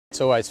It's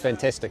always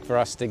fantastic for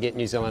us to get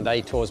New Zealand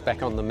A tours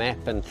back on the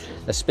map, and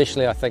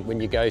especially I think when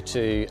you go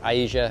to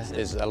Asia,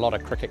 there's a lot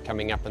of cricket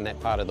coming up in that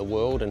part of the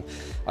world, and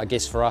I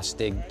guess for us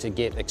to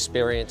get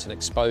experience and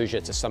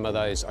exposure to some of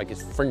those, I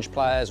guess, fringe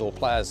players or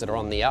players that are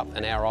on the up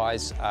in our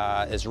eyes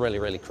is really,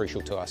 really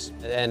crucial to us.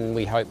 And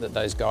we hope that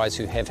those guys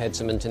who have had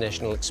some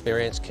international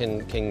experience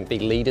can be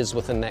leaders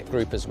within that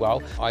group as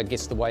well. I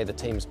guess the way the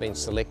team's been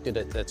selected,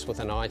 it's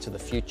with an eye to the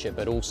future,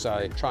 but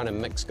also trying to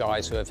mix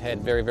guys who have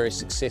had very, very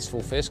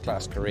successful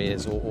first-class careers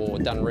or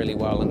done really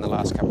well in the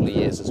last couple of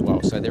years as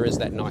well. So there is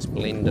that nice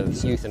blend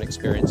of youth and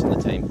experience in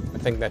the team. I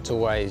think that's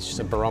always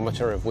a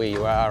barometer of where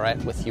you are at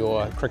with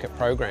your cricket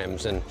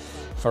programs, and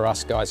for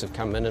us, guys have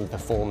come in and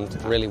performed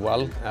really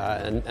well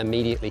and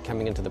immediately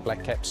coming into the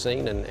black cap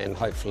scene, and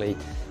hopefully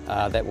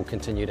that will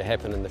continue to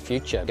happen in the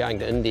future. Going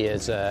to India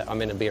is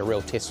it'll be a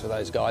real test for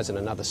those guys and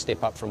another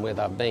step up from where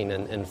they've been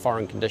in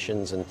foreign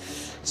conditions, and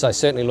so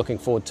certainly looking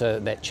forward to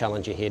that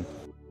challenge ahead.